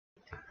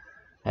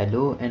Hello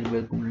and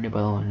welcome to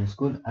Nepal online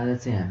school. आज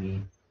चाहिँ हामी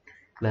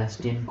क्लास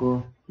 10 को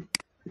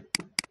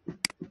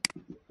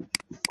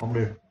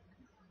कम्प्युटर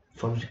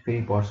सब्जेक्ट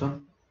फेरि पढ्छौँ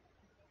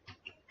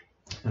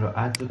र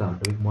आजको हाम्रो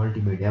टपिक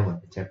मल्टिमिडिया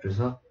भन्ने च्याप्टर छ।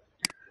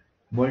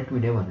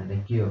 मल्टिमिडिया भन्नाले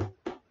के हो?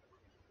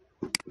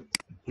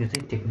 यो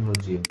चाहिँ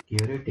टेक्नोलोजी हो। के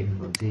हो रे?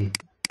 टेक्नोलोजी।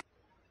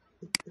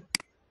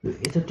 यो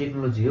यस्तो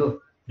टेक्नोलोजी हो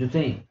जो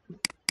चाहिँ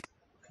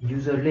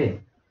युजरले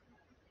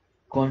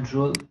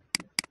कन्ट्रोल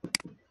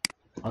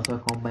अथवा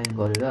कम्बाइन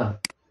गरेर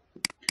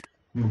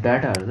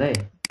डाटाहरूलाई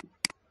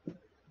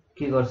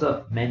के गर्छ?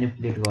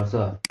 म्यानिपुलेट गर्छ।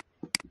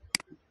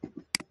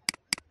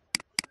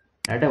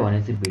 डाटा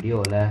भनेपछि भिडियो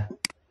होला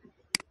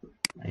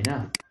हैन?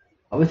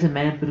 अब यसलाई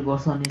म्यानिपुलेट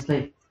गर्छ अनि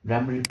यसलाई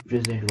राम्ररी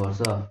प्रेजेन्ट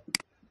गर्छ।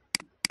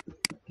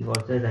 के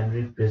गर्छ?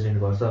 राम्ररी प्रेजेन्ट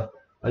गर्छ।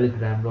 अलिक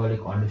राम्रो,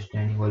 अलिक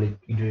अन्डरस्ट्यान्डिङ, अलिक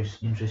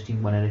इन्ट्रेस्टिङ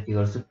बनाएर के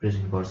गर्छ?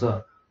 प्रेजेन्ट गर्छ।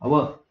 अब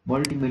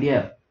मल्टिमिडिया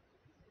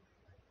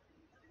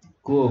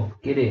को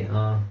के रे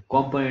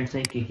कम्पोनेन्ट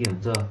चाहिँ के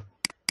हुन्छ?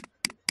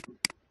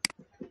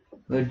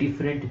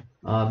 डिफरेन्ट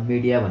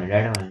मिडिया भनेर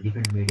डाटा भनेर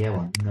डिफरेन्ट मिडिया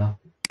भनौँ न।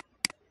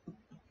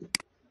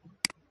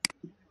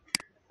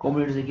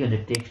 कम्पोनेन्ट चाहिँ के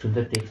हुन्छ? टेक्स्ट हुन्छ,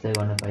 टेक्स्टलाई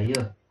गर्न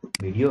पाइयो,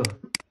 भिडियो,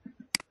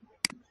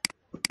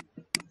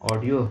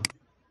 अडियो,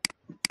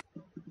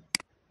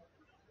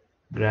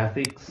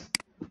 ग्राफिक्स,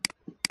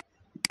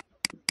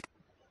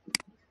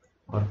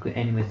 अर्को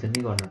एनिमेसन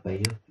नै गर्न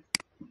पाइयो।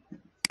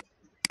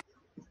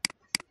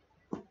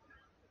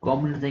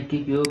 कम्पोनेन्ट चाहिँ के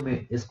हो?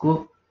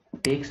 यसको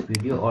टेक्स्ट,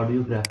 भिडियो,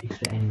 अडियो,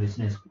 ग्राफिक्स र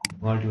एनिमेसन यसको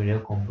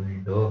मल्टिमिडियाको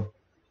कम्पोनेन्ट हो।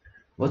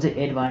 अब चाहिँ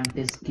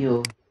एडभान्टेज के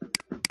हो?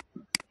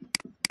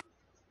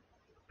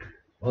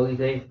 अघि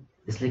चाहिँ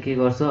यसले के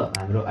गर्छ?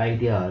 हाम्रो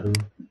आइडियाहरू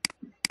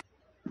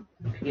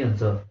के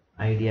हुन्छ?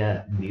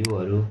 आइडिया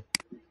भ्यूहरू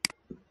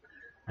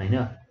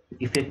हैन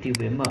इफेक्टिभ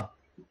वेमा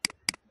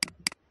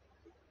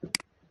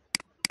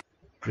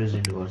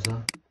प्रेजेन्ट गर्छ।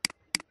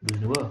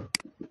 बुझ्नुभयो?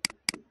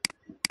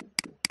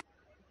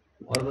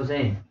 अर्को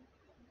चाहिँ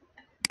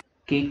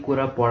केही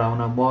कुरा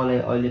पढाउन मलाई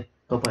अहिले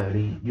तपाईहरु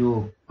यो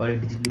अहिले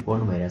डिजिटली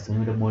पढ्नु भइरहेछ भने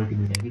एउटा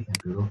मल्टिमिडियाकै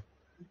फ्याक्टर हो।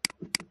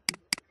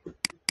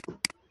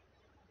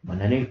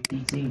 भन्नाले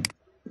टिचिङ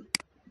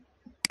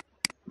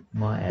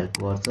मा हेल्प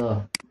गर्छ।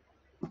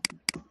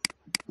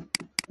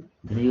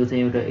 अनि यो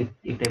चाहिँ एउटा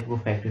एक टाइपको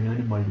फ्याक्टर नै हो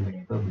नि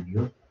मल्टिमिडियाको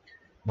भिडियो।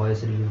 म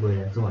यसरी युज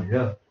गरिरहेको छु भनेर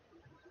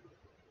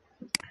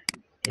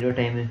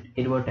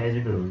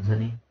एडभर्टाइजमेन्टहरु हुन्छ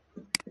नि,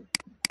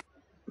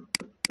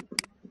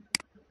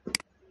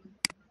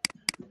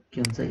 के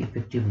हुन्छ?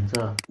 इफेक्टिभ हुन्छ।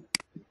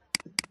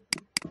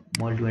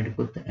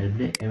 मल्टिमिडियाको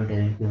हेल्पले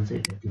एडभर्टाइजमेन्ट के हुन्छ?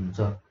 इफेक्टिभ हुन्छ।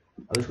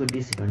 अब यसको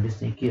डिसएडभान्टेज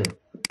चाहिँ के हो?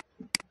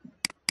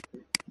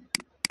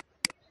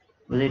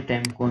 यो चाहिँ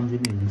टाइम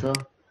कन्ज्युमिङ हुन्छ,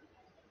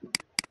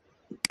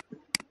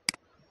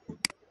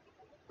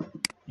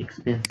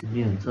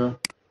 एक्सपेन्सिभली हुन्छ।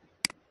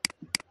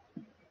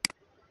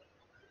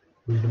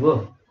 बुझ्नुभयो?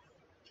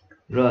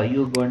 र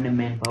यो गर्ने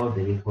म्यान पावर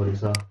धेरै थोरै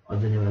छ।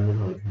 अझ नै राम्रो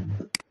थोरै छैन।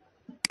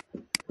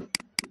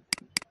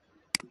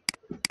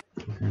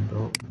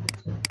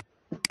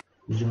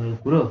 बुझ्नुभयो यो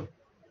कुरो?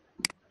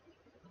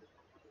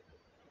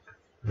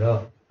 र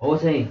अब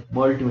चाहिँ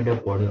मल्टिमिडिया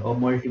पढ्यो। अब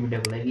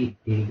मल्टिमिडियाको लागि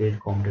डेडिकेटेड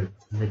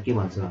कम्प्युटर के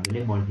भन्छ हामीले?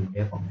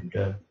 Multimedia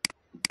computer.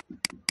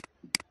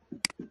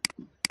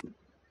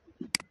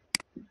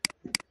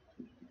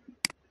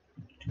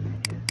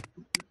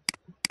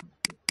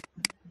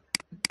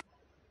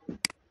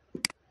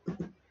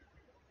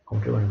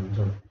 कम्प्युटर भन्ने हुन्छ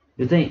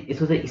यो चाहिँ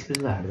यसको चाहिँ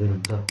स्पेशल हार्डवेयर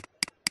हुन्छ।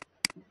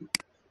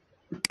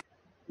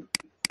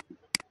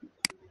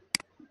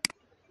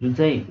 जुन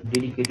चाहिँ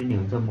डेडिकेटेड नै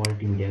हुन्छ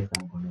मल्टिमिडिया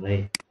काम गर्नलाई।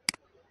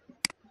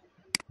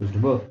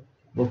 बुझ्नुभयो?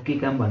 अब के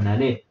काम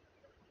भन्नाले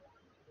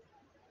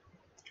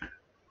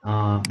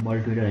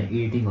मल्टिमिडिया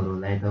एडिटिङहरु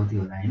होला, यताउति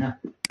होला हैन।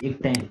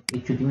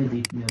 एकचोटिमै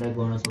दुई तिनवटा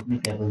गर्न सक्ने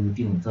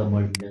क्यापेबिलिटी हुन्छ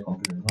मल्टिमिडिया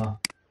कम्प्युटरमा।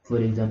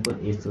 फर एक्जाम्पल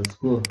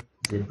एसएसको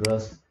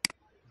जेब्रस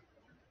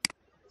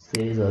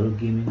सिरिजहरु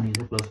गेमिङ हुन्छ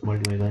प्लस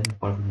मल्टिमिडिया पनि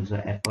पर्फेक्ट हुन्छ।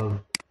 एप्पल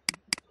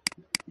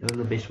यो त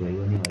बेस्ट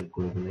भयो नि हरेक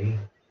कुरोको लागि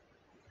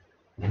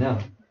हैन।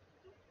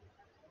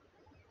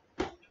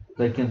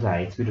 तर के हुन्छ?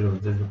 हाई स्पिडहरु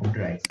हुन्छ,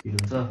 कम्प्युटर हाई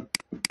स्पिड हुन्छ,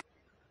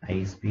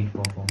 high speed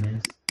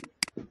performance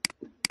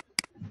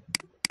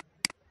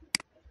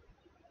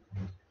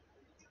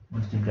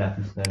most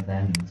graphics card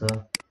दामी हुन्छ,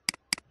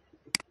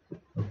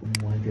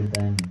 मोनिटर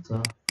दामी हुन्छ,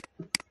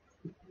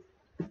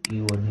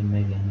 कीबोर्ड नि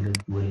मेकानिकल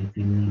पुरै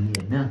फ्रिली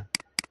हैन।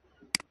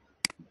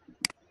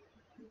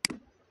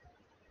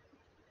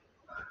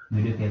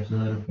 भिडियो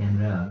क्याप्चर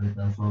क्यामेराहरु त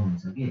सब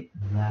हुन्छ कि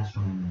लास्ट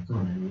हुन्छ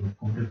भनेर यो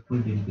कम्प्युटर फुल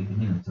डेडिकेटेड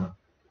नै हुन्छ।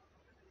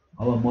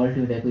 अब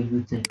मल्टिमिडियाको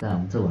युज चाहिँ कहाँ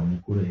हुन्छ भन्ने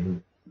कुरोहरु।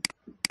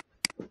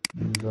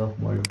 युज अफ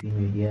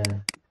मल्टिमिडिया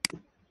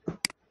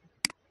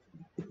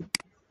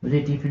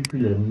चाहिँ डिफरेन्ट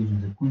फिल्डहरुमा युज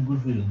हुन्छ। कुन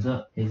फिल्ड हुन्छ?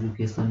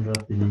 एजुकेसन र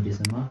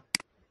प्रेजेन्टेसनमा।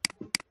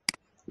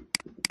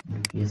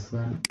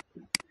 Education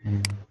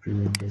and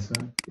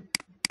presentation.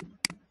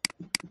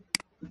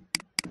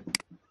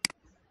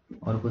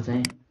 अर्को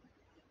चाहिँ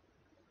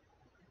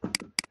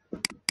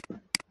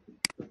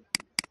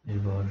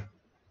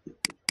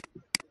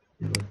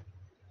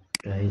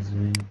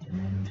एडभर्टाइजमेन्ट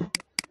एन्ड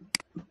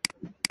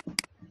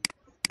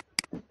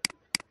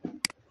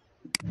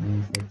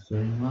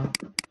स्पोन्सरिङमा,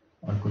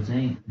 अर्को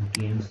चाहिँ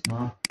गेम्समा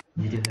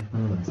जिटिए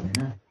फ्याक्टरमा भन्छ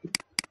हैन,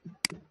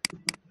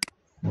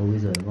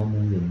 मुभिजहरुमा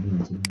मुभीहरु पनि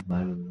हुन्छ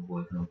बारहरुको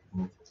बोयफ्रेन्डको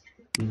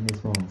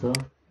बिजनेसमा हुन्छ,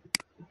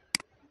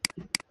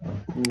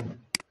 अर्को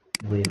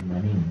वेबमा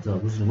नि हुन्छ।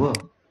 बुझ्नुभयो?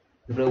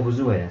 यो कुरा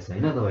बुझ्नु भइरहेछ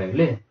हैन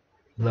तपाईहरुले?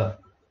 ल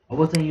अब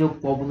चाहिँ यो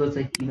पपुलर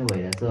चाहिँ किन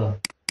भइरहेछ,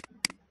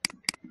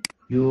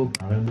 यो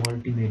हाम्रो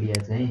मल्टिमिडिया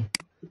चाहिँ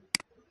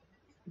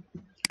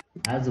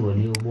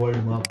आजभोलि यो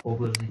वर्ल्डमा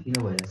पपुलर चाहिँ किन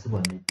भइरहेछ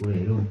भन्ने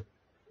कुराहरु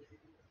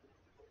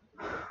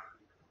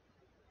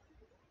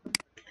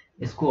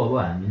यसको अब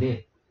हामीले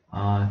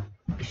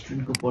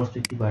स्टुडेन्टको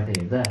पर्सपेक्टिभबाट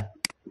हेर्दा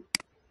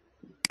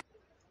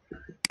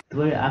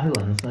तपाईले आफै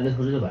भन्नुस् न, अहिले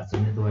सजिलो भएको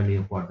छ भने तपाईले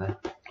यो पढ्दा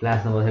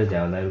क्लासमा बसेर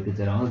झ्याउलाहरू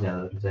टिचर आउँछ,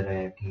 झ्याउला टिचर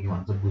के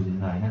भन्छ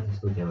बुझिन्न हैन,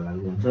 त्यस्तो झ्याउलाहरू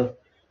हुन्छ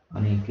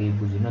अनि केही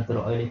बुझिन्न। तर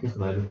अहिले त्यस्तो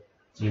भयो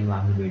चिलमा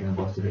आफ्नो बेडमा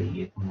बसेर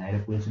हेडफोन लगाएर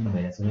कुरै सुन्नु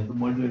भइरहेछ भने त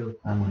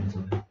मल्टिमिडिया काम गर्ने छ।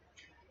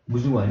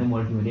 बुझ्नु भएन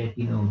मल्टिमिडिया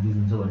किन युज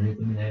हुन्छ भनेर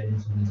त्यो मिलाएर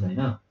पनि सुनिन्छ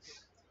हैन।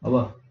 अब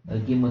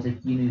गेममा चाहिँ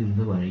किन युज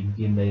हुन्छ भने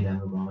गेमलाई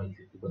राम्रो बनाउन,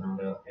 इफेक्टिभ बनाउन,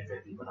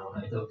 एट्र्याक्टिभ बनाउन,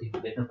 यताउति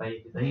देख्न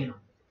पाइएको छैन।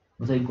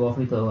 चाहिँ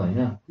गफै त हो हैन,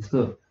 त्यस्तो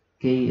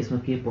केही यसमा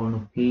केही पढ्नु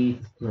केही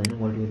त्यस्तो हैन।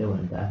 मल्टिमिडिया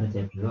भनेको त आफ्नो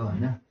च्याप्टर हो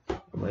हैन।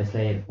 अब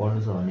यसलाई पढ्नु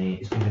छ भने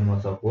स्टुडेन्टमा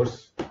छ कोर्स,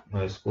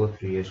 यसको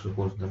 3 इयर्सको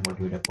कोर्स हुन्छ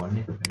मल्टिमिडिया पढ्ने,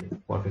 तपाईले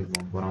पर्फेक्ट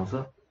बनाउँछ।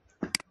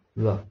 ल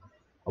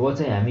अब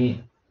चाहिँ हामी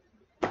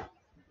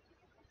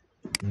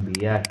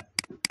भिआर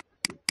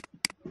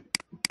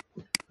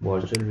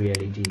भर्चुअल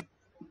रियालिटी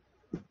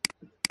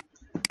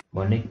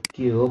भन्ने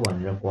के हो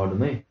भनेर पढौँ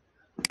है।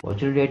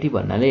 भर्चुअल रियालिटी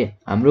भन्नाले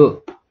हाम्रो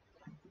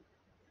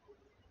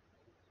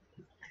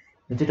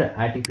यो चाहिँ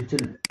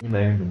आर्टिफिसियल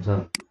इन्भाइरोमेन्ट हुन्छ,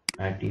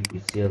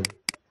 आर्टिफिसियल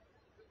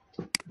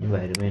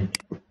इन्भाइरोमेन्ट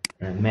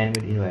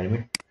म्यानमेड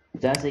इन्भाइरोमेन्ट,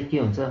 जहाँ चाहिँ के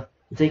हुन्छ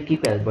चाहिँ के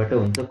हेल्पबाट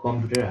हुन्छ,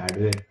 कम्प्युटर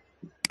हार्डवेयर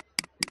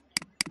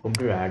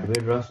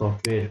र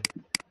सफ्टवेयर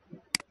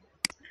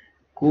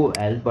को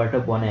हेल्पबाट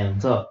बनाए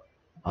हुन्छ।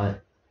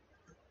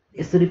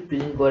 यसरी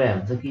प्रेजेन्ट गरे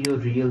हुन्छ कि यो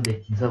रियल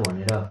देखिन्छ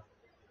भनेर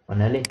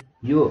भन्नाले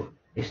यो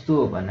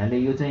यस्तो भन्नाले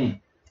यो चाहिँ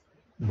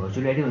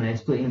भर्चुअल रियालिटी भन्ने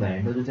यस्तो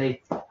इन्भाइरोमेन्ट हो जो चाहिँ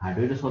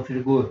हार्डवेयर र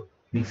सफ्टवेयरको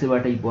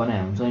मिक्सरबाट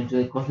बनाए हुन्छ अनि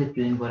त्यो कसले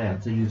प्रेजेन्ट गरे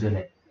हुन्छ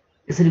युजरलाई,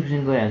 यसरी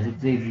प्रेजेन्ट गरे हुन्छ कि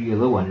चाहिँ रियल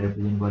हो भनेर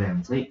प्रेजेन्ट गरे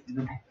हुन्छ है,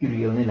 एकदम ठ्याक्कै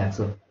रियल नै लाग्छ।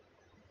 यो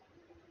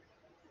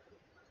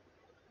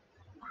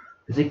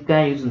चाहिँ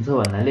कहाँ युज हुन्छ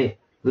भन्नाले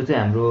यो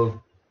चाहिँ हाम्रो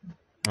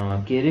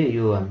के अरे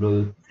यो हाम्रो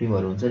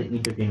फिल्महरु हुन्छ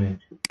इन्टरटेनमेन्ट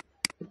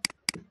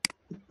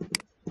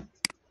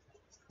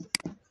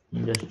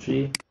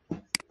इन्डस्ट्री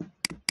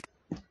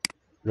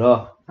र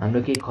हाम्रो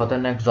केही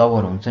खतरनाक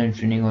जबहरु हुन्छ नि,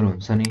 ट्रेनिङहरु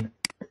हुन्छ नि,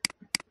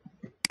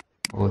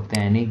 हो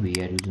त्यहाँ नै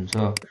भिआर युज हुन्छ।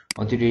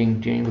 अब त्यो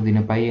ट्रेनिङको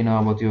दिन पाइएन,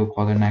 अब त्यो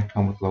खतरनाक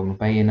ठाउँमा लग्नु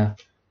पाइएन,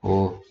 हो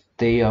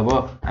त्यही अब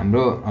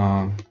हाम्रो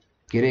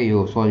के अरे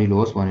यो सजिलो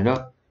होस् भनेर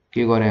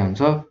के गरे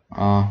हुन्छ,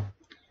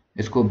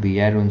 यसको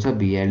भिआर हुन्छ,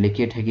 भिआरले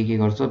के ठ्याक्कै के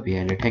गर्छ,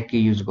 भिआरले ठ्याक्कै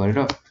युज गरेर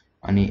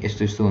अनि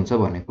यस्तो यस्तो हुन्छ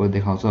भन्ने कुरा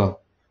देखाउँछ।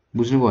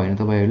 बुझ्नु भएन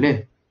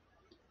तपाईहरुले?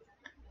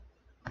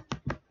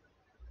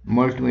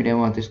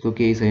 मल्टिमिडियामा त्यस्तो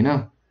केही छैन,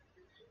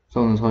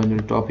 सबभन्दा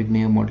सजिलो टपिक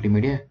नै हो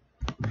मल्टिमिडिया।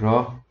 र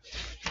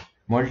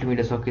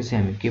मल्टिमिडिया सकेपछि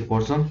हामी के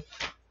पढ्छौं,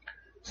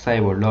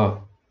 साइबर ल।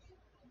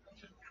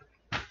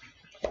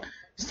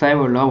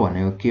 साइबर ल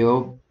भनेको के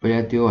हो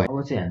पहिला त्यो है।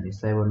 अब चाहिँ हामी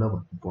साइबर ल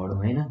भन्ने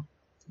पढौँ हैन।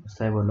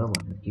 साइबर ल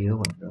भनेको के हो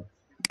भनेर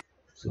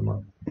सुरुमा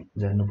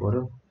जान्नु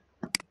पर्यो।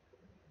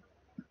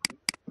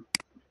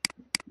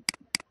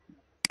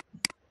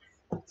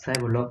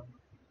 साइबर ल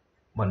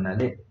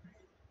भन्नाले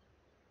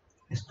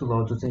यस्तो ल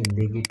जो चाहिँ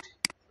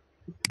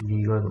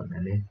लिगल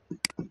भन्नाले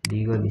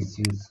लिगल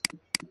इस्युज,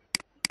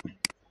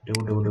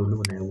 www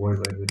भनेर वर्ल्ड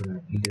वाइड वेब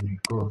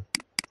इन्टरनेटको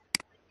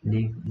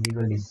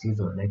लिगल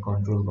इस्युजहरुलाई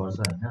कन्ट्रोल गर्छ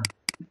हैन।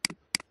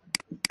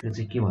 त्यो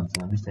चाहिँ के भन्छ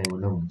हामी साइबर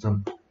ल भन्छौं।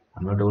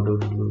 हाम्रो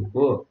www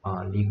को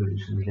लिगल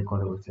इस्युजले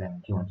कन्ट्रोल गर्छ हामी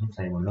के भन्छौं,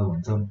 साइबर ल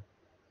भन्छौं।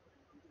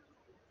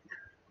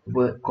 अब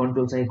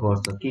कन्ट्रोल चाहिँ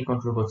गर्छ, के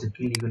कन्ट्रोल गर्छ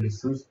कि लिगल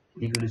इस्युज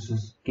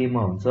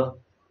केमा हुन्छ,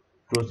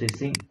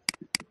 प्रोसेसिङ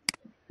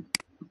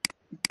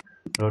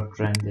र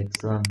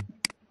ट्रान्ज्याक्सन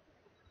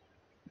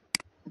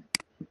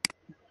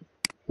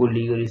को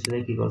लिगल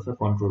इस्युलाई के गर्छ,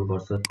 कन्ट्रोल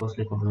गर्छ।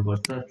 कसले कन्ट्रोल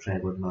गर्छ,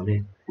 साइबर लले।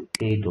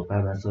 केही धोका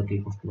भएको छ,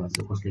 केही कस्तो भएको छ,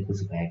 कसले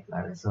कसो ह्याक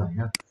गरेछ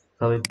हैन,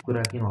 सबै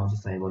कुरा केमा आउँछ,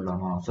 साइबर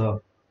लमा आउँछ।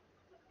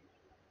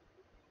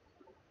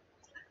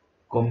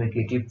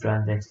 Communicative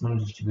ट्रान्ज्याक्सनल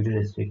distributed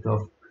aspect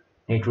of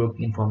network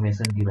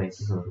information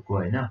डिभाइसेसहरुको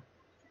हैन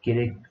के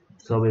रे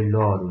सबै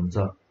लहरु हुन्छ।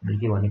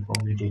 के भने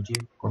communicative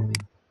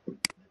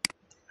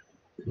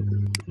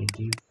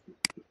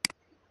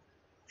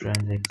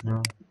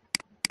ट्रान्ज्याक्सनल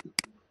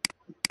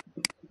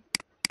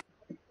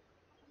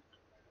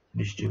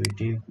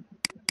distributive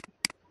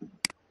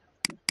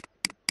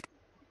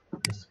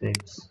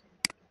aspects,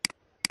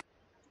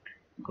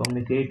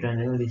 communicative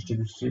ट्रान्ज्याक्सनल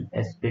distributive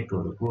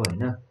एस्पेक्टहरुको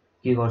हैन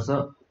के गर्छ,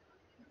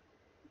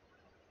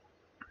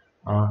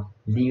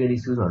 लिगल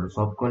इस्युजहरु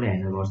सबैले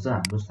ह्यान्डल गर्छ,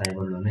 हाम्रो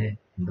साइबर लले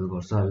ह्यान्डल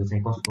गर्छ। यो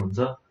चाहिँ कस्तो हुन्छ,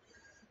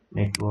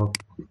 नेटवर्क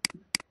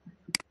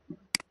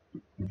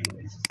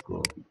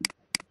डिभाइसेसको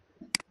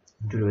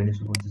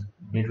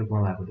नेटवर्कमा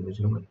भएको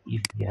देखेपछि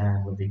इफ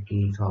यहाँको चाहिँ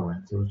केही छ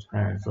भने चाहिँ उसको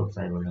आन्सर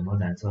साइबर लमा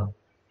जान्छ।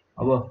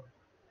 अब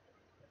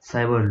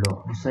साइबर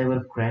ल साइबर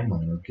क्राइम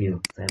भनेको के हो?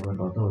 साइबर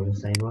ल त हो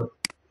साइबर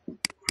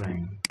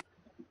क्राइम।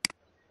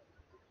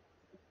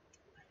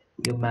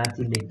 यो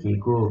माथि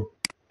लेखिएको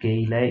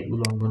केहीलाई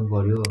उल्लङ्घन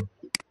गर्यो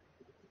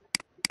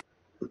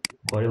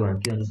भने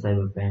के हुन्छ?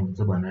 साइबर क्राइम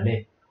हुन्छ। भन्नाले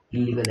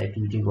इलिगल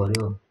एक्टिभिटी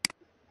गर्यो,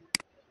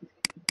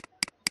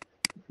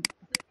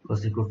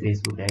 कसैको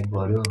फेसबुक ह्याक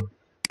गर्यो,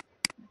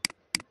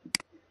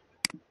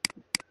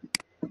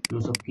 यो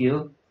सब के हो?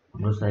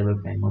 हाम्रो साइबर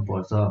क्राइममा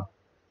पर्छ।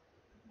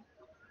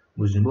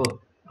 बुझ्नुभयो?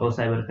 अब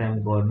साइबर क्राइम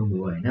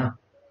गर्नुभयो हैन?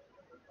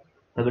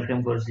 साइबर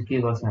क्राइम गरेपछि के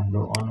गर्छ?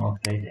 हाम्रो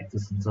अनअथराइज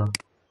एक्सेस हुन्छ।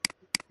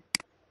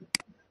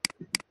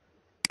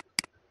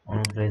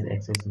 अनअथराइज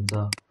एक्सेस हुन्छ।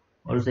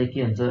 अरु चाहिँ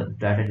के हुन्छ?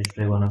 डाटा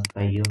डिस्ट्रोय गर्न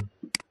पाइयो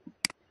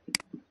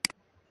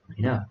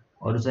हैन?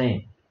 अरु चाहिँ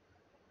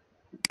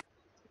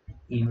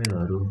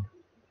इमेलहरु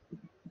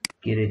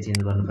के रे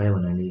चेन्ज गर्न पायो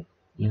भन्नाले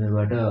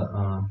इमेलबाट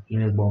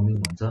इमेल बम्बिङ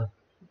भन्छ,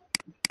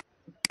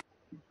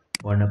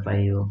 गर्न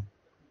पाइयो।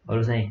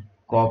 अरु चाहिँ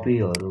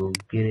कपीहरु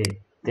के रे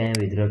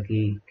त्यहाँभित्र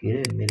के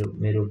रे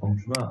मेरो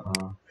कम्प्युटरमा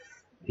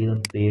एकदम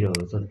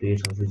पेडहरु छ, पेड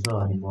सब्जेक्ट छ,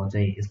 अनि म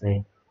चाहिँ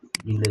यसलाई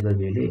इलिगल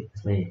वेले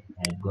यसलाई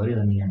ह्याक गर्यो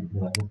अनि यहाँ भित्र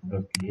भएको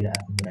प्रोडक्ट लिएर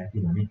आफ्नो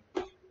राख्यो भने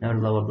यहाँ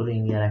लगरको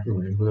यहाँ राख्यो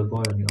भने कुरा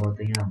गयो अनि अब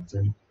त यहाँ हुन्छ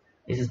नि।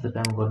 यस्तो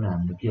काम गर्न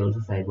हामीले के गर्छ?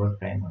 साइबर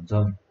क्राइम भन्छ।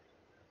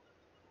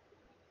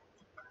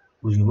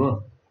 बुझ्नुभयो?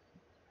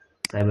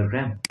 Cyber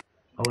crime.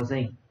 अब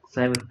चाहिँ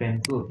साइबर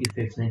क्राइमको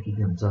इफेक्ट चाहिँ के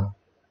हुन्छ?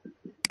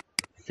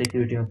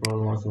 सेक्युरिटीमा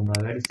प्रब्लम आउँछ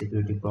अगाडि,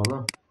 सेक्युरिटी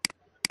प्रब्लम।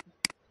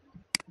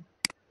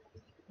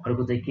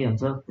 अर्को चाहिँ के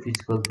हुन्छ?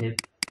 फिजिकल थेफ्ट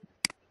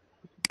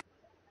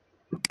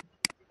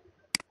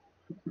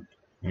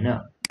हैन?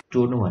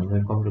 चोर्नु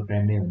भनेको कम्प्युटर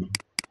क्राइममै हो नि,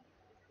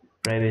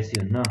 प्राइभेसी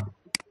हुन्न।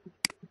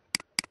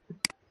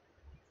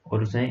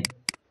 अरु चाहिँ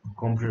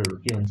कम्प्युटरहरु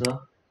के हुन्छ?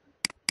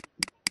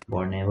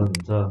 भर्नेबल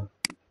हुन्छ,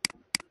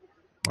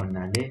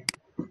 भन्नाले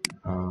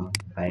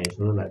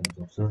भाइरसहरु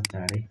लाग्न सक्छ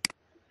चाँडै।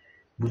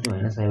 बुझ्नु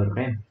भएन साइबर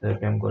क्राइम? साइबर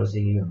क्राइम गरेपछि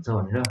के हुन्छ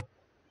भनेर।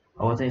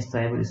 अब चाहिँ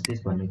साइबर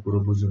स्पेस भन्ने कुरो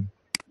बुझौँ।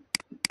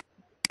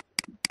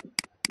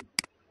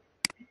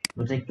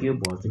 यो चाहिँ के हो?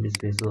 भर्चुअल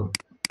स्पेस हो।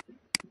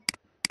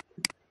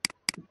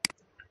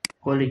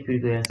 कसले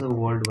क्रिएट गरेको छ?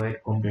 वर्ल्ड वाइड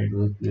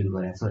कम्प्युटर क्रिएट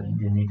गरेको छ।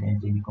 इन्टरनेट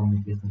एन्ड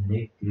टेलिकम्युनिकेसनले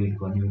क्रिएट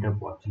गर्ने एउटा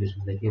भर्चुअल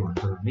स्पेसलाई के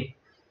भन्छ भने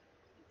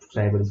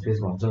साइबर स्पेस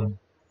भन्छौँ।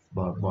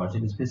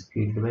 Virtual space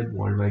created by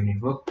world wide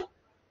network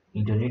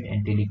internet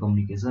and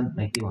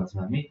टेलिकम्युनिकेसनलाई के भन्छ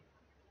हामी?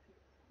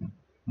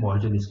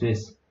 Virtual space.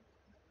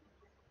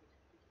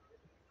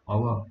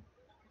 अब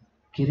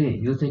के रे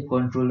यो चाहिँ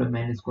कन्ट्रोल र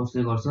म्यानेज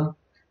कसले गर्छ?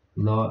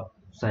 ल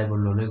साइबर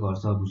लले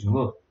गर्छ।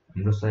 बुझ्नुभयो?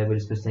 हाम्रो साइबर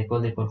स्पेस चाहिँ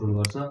कसले कन्ट्रोल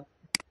गर्छ?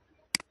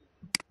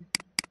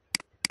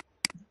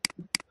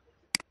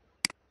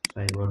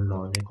 साइबर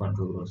लले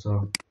कन्ट्रोल गर्छ।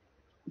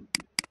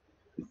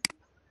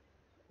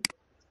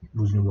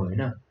 बुझ्नुभयो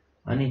हैन?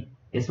 अनि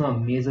यसमा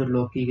मेजर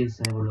ल के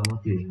साइबर लमा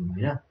त्यो हेर्नु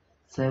हैन?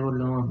 साइबर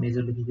लमा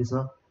मेजर ल के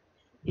छ?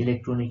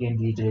 इलेक्ट्रोनिक एन्ड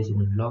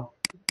डिजिटलाइजेसन ल,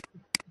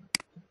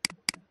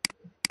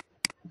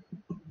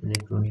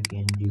 इलेक्ट्रोनिक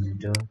एन्ड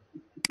डिजिटल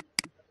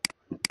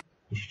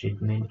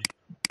स्टेटमेन्ट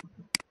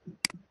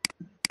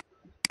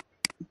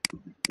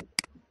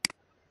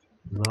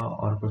ल।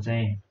 अर्को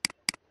चाहिँ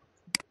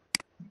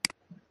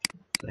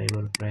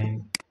साइबर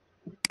क्राइम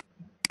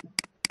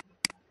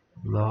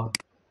ल।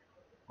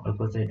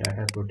 अर्को चाहिँ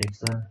डाटा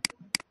प्रोटेक्सन,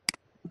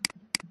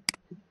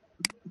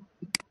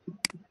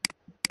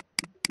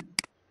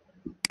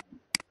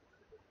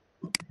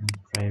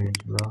 प्राइभेट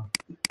ल।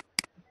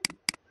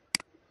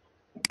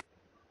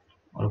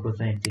 अर्को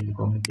चाहिँ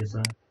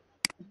टेलिकम्युनिकेसन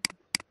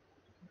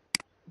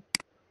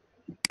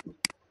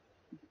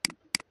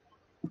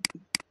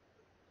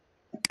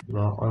ल।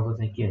 अर्को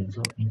चाहिँ के हुन्छ?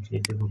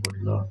 इन्टेलेक्चुअल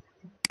प्रोपर्टी ल।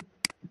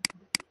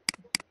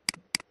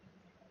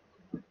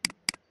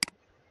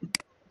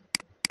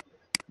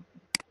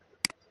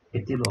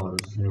 यति लहरु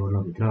छ साइबर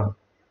ल भित्र।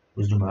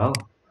 बुझ्नुभयो?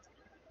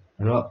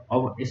 र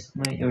अब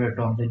यसमा एउटा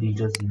टर्म चाहिँ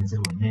डिजिटल सिग्नेचर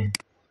भन्ने।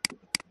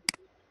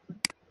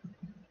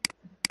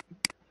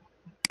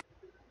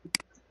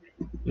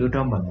 यो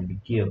टर्म भन्नाले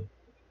के हो?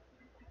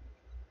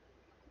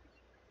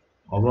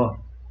 अब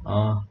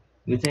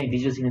यो चाहिँ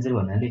डिजिटल सिग्नेचर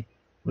भन्नाले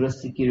एउटा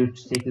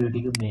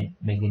सेक्युरिटीको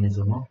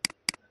मेकानिजम हो।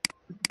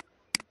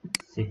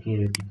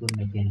 सेक्युरिटीको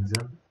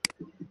मेकानिजम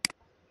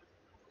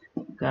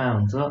कहाँ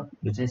हुन्छ?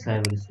 यो चाहिँ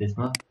साइबर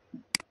स्पेसमा।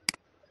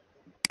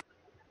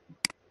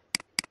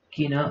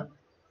 किन?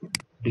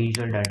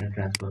 डिजिटल डाटा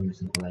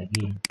ट्रान्सफर्मेसनको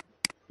लागि।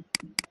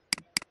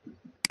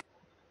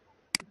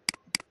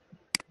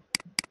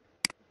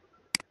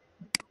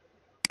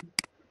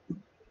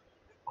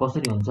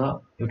 कसरी हुन्छ?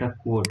 एउटा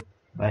code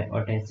by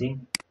अट्याचिङ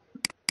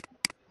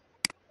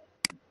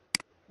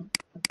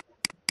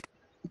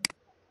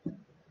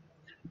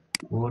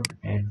code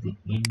at the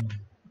and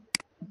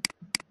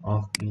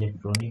of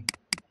electronic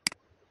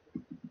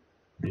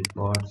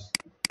records.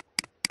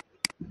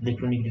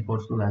 Electronic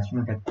रिकर्ड्सको लास्टमा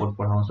एउटा कोड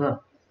पठाउँछ।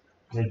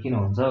 त्यसलाई किन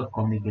हुन्छ?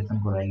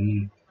 कम्युनिकेसनको लागि,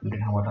 एउटा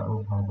ठाउँबाट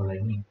अर्को ठाउँको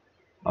लागि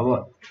अब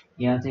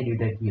यहाँ चाहिँ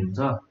दुईटा की हुन्छ,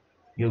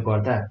 यो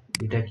गर्दा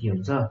दुईटा की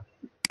हुन्छ,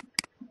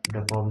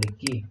 एउटा पब्लिक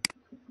की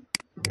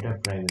एउटा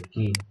प्राइभेट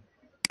की।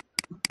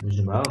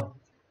 बुझ्नुभयो?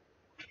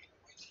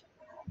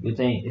 यो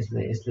चाहिँ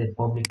यसले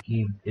पब्लिक की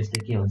यसले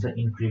के हुन्छ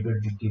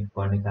इन्क्रिप्टेड डिक्रिप्ट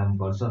गर्ने काम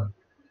गर्छ।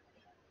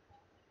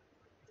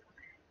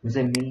 यो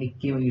चाहिँ मेनली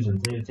केमा युज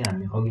हुन्छ, यो चाहिँ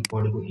हामी अघि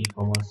पढेको इ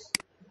कमर्स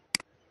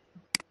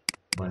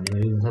भन्नेमा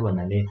युज हुन्छ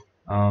भन्नाले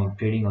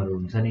ट्रेडिङहरु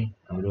हुन्छ नि,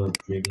 हाम्रो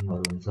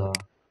ट्रेडिङहरु हुन्छ,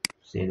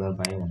 सेल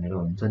बाई भनेर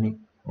हुन्छ नि,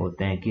 हो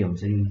त्यहाँ के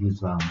हुन्छ यो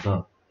युज भा हुन्छ।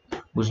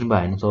 बुझ्नु भयो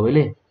हैन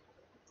सबैले?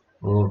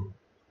 हो।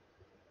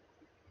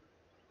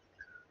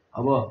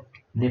 अब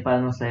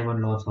नेपालमा साइबर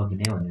ल छ कि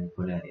नै भनेर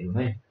कुरा हेरौँ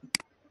है।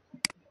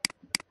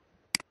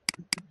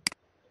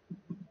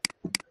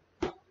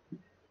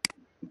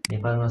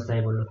 नेपालमा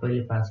साइबर ल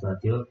कहिले पास भएको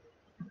थियो?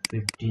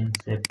 15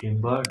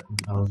 सेप्टेम्बर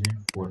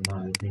 2004 मा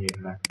यो चाहिँ डेट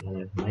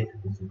राख्नुलाई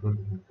 15 सेप्टेम्बर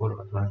 2004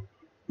 अथवा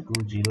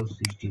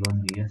 2061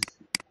 इयर्स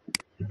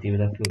त्यति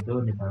बेला के थियो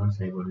नेपालमा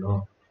साइबर ल।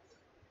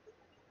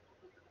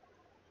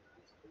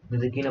 यो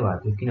चाहिँ किन भएको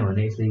थियो?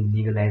 किनभने यसले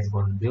लिगलाइज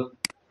गर्नु थियो।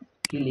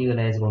 के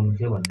लिगलाइज गर्नु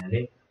थियो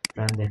भन्नाले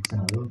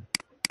ट्रान्ज्याक्सनहरु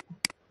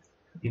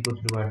केको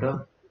थ्रुबाट,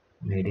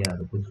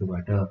 मिडियाहरुको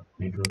थ्रुबाट,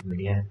 network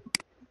media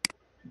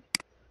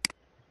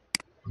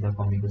the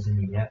communication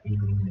media,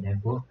 electronic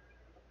मिडियाको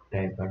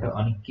टाइपबाट।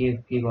 अनि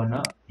के गर्न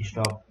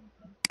स्टप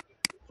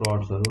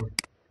फ्रड्सहरु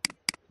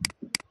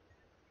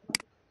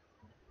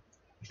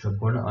स्टप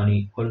गर्न, अनि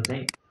अरु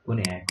चाहिँ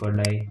कुनै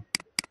ह्याकरलाई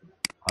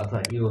अथवा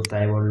यो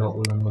साइबर ल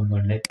उल्लङ्घन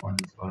गर्नेलाई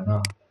पनिस गर्न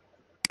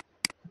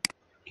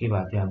के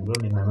भएको थियो हाम्रो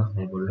नेपालमा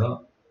साइबर ल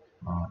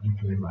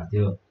इम्प्लिमेन्ट भएको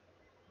थियो।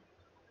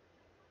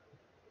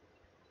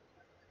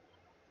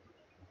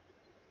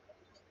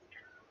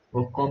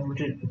 अब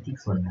कम्प्युटर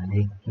इथिक्स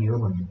भन्नाले के हो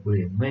भन्ने कुरा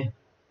हेरौँ है।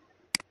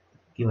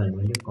 के भने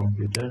मैले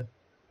कम्प्युटर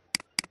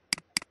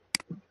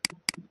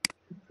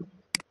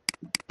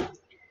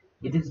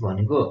इथिक्स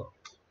भनेको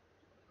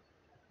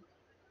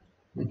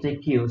यो चाहिँ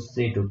के हो?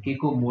 सेट हो। के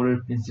को मोरल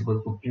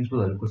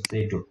प्रिन्सिपलहरुको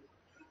सेट हो,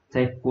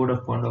 चाहे कोड अफ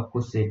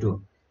कन्डक्टको सेट हो।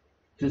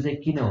 त्यो चाहिँ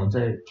किन हुन्छ?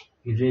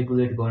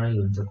 रेगुलेट गर्न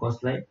हुन्छ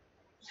कसलाई?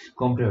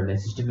 कम्प्युटरहरुलाई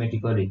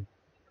सिस्टमेटिकली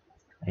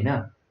हैन।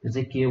 त्यो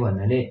चाहिँ के हो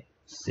भन्नाले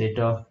सेट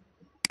अफ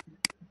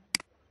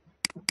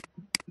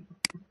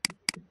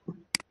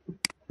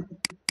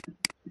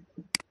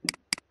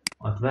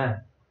अथवा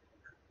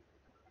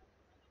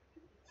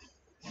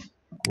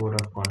कोड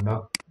अफ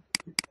कन्डक्ट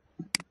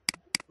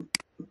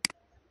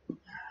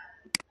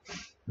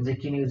चाहिँ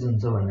किन युज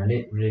हुन्छ भन्नाले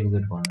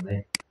रेगुलेट गर्नलाई।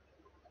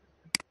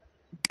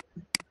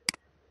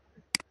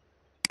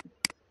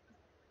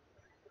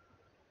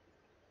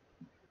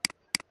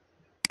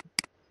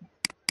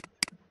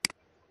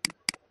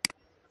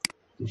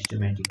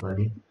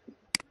 सिस्टमेटिकली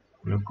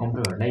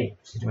कम्प्युटरहरुलाई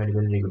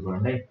सिस्टमेटिकली रेगुलेट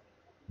गर्नलाई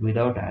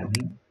विदाउट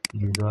हार्मिङ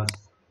युजर्स।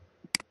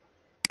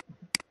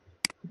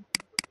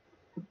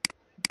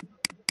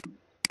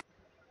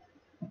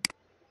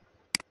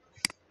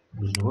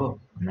 बुझ्नुभयो?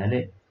 भन्नाले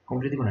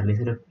कम्प्युटर भन्नाले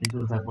सिर्फ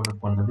principal of code of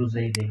conduct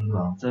चाहिँ देख्नु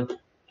हुन्छ।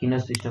 किन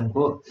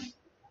सिस्टमको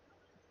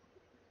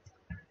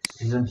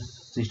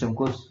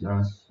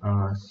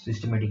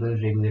सिस्टमेटिकली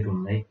रेगुलेट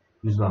हुनलाई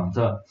युज हुन्छ।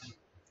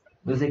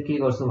 यो चाहिँ के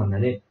गर्छ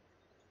भन्नाले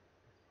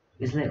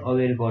यसलाई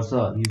अवेयर गर्छ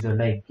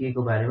युजरलाई के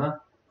को बारेमा?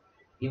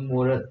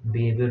 इमोरल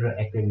बिहेभियर र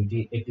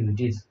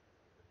एक्टिभिटीज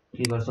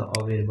के गर्छ?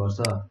 अवेयर गर्छ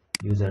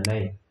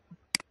युजरलाई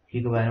के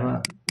को बारेमा?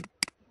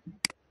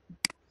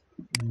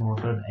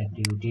 इमोरल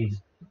एक्टिभिटीज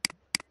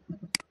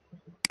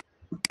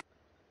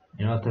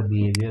अथवा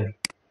बिहेभियर।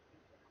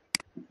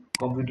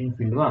 कम्प्युटिङ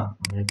फिल्डमा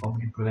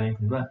कम्प्युटिङ प्रोग्रामिङ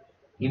फिल्डमा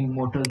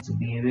इमोरल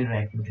बिहेभियर र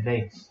एक्टिभिटीलाई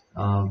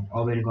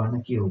अवेयर गर्न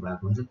के हो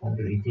भएको हुन्छ?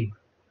 कम्प्युटर इथिक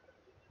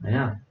हैन।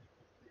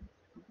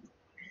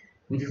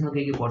 इथिक्समा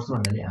के पर्छ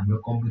भन्नाले हाम्रो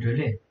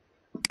कम्प्युटरले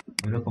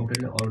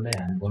अरूलाई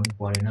हार्म गर्नु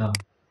परेन,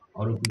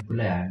 अरू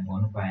कुकुरलाई हार्म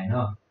गर्नु पाएन,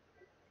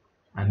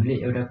 हामीले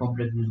एउटा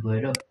कम्प्युटर युज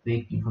गरेर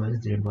फेक इन्फर्मेसन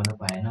जेनेरेट गर्न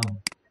पाएनौं,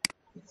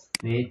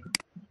 फेक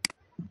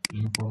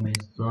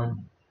इन्फर्मेसन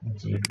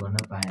जेनेरेट गर्न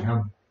पाएनौं।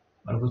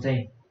 अर्को चाहिँ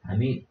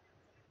हामी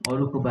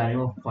अरूको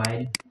बारेमा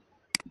फाइल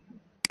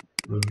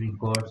र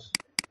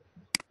रिकर्ड्सहरु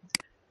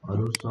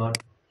सर्च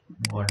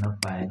गर्न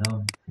पाएनौं,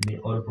 हामी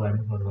अरूको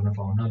बारेमा सर्च गर्न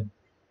पाउनौं,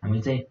 हामी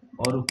चाहिँ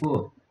अरूको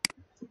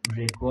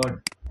रेकर्ड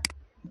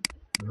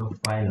र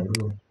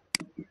फाइलहरु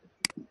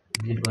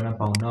डिलिट गर्न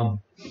पाउनौं।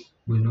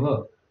 बुझ्नुभयो?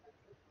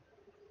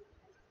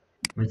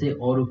 हामी चाहिँ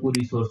अरूको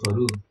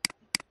रिसोर्सहरु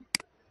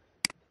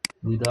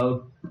विदाउट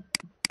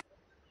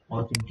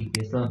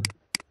अथेन्टिकेसन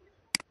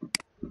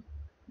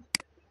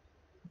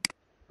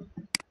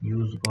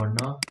युज गर्न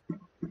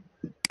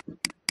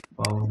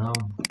पाउनौं।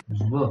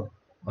 बुझ्नुभयो?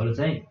 अरु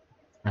चाहिँ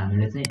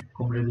हामीले चाहिँ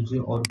कम्प्युटरको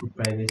चाहिँ अरूको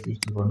प्राइभेसी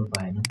स्टिल गर्नु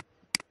पाएनौं,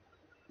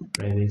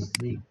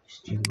 प्राइभेसी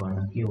स्टिल गर्न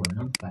के भन्न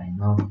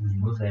पाएनौं।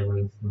 बुझ्नुभयो? साइबर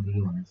इथिक्समा के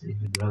भनेको छ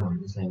यति कुरा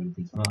भनेको साइबर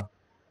इथिक्समा।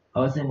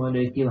 अब चाहिँ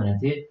मैले के भनेको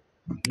थिएँ?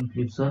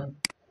 इन्क्रिप्सन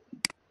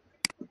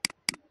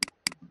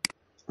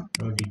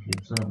र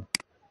डिक्रिप्सन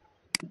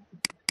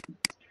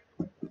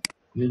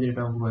यो दुईटा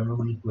टर्मको बारेमा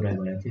पनि कुरा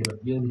गरेको थिएँ। र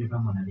यो दुईटा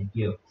टर्म भन्नाले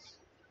के हो?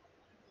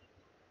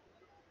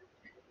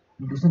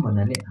 इन्क्रिप्सन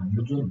भन्नाले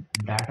हाम्रो जुन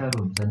डाटाहरु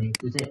हुन्छ नि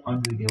त्यो चाहिँ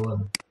अनरिडेबल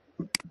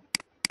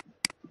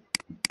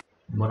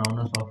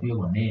बनाउन सकियो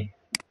भने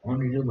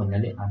अनरिडेबल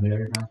भन्नाले हामीले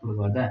डाटा ट्रान्सफर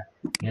गर्दा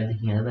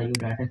यहाँदेखि यहाँ जाँदा यो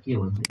डाटा के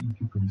हुन्छ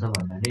इन्क्रिप्ट हुन्छ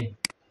भन्नाले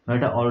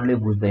डाटा अरूले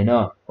बुझ्दैन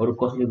अरू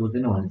कसैले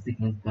बुझ्दैन भनेपछि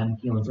कारण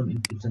के हुन्छ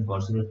इन्क्रिप्सन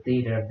भर्सेर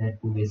त्यही डाटा टाइप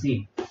पुगेपछि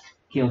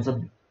के हुन्छ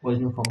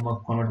ओरिजिनल फर्ममा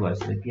कन्भर्ट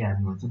भइसकेपछि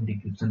हामी भन्छौँ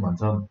डिक्रिप्सन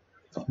भन्छौँ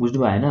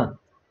बुझ्नु भएन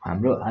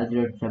हाम्रो आज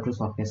च्याप्टर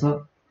सकिएछ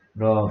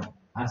र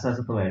आशा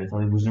छ तपाईहरुले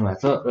सबै बुझ्नु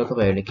भएको छ र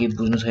तपाईहरुले के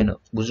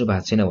बुझ्नु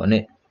भएको छैन भने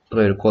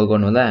तपाईहरु कल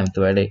गर्नु होला हामी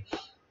तपाईहरुलाई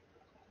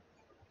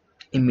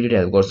इमिडिएट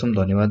हेल्प गर्छौं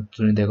धन्यवाद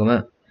सुनिदिएकोमा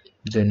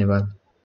जय नेपाल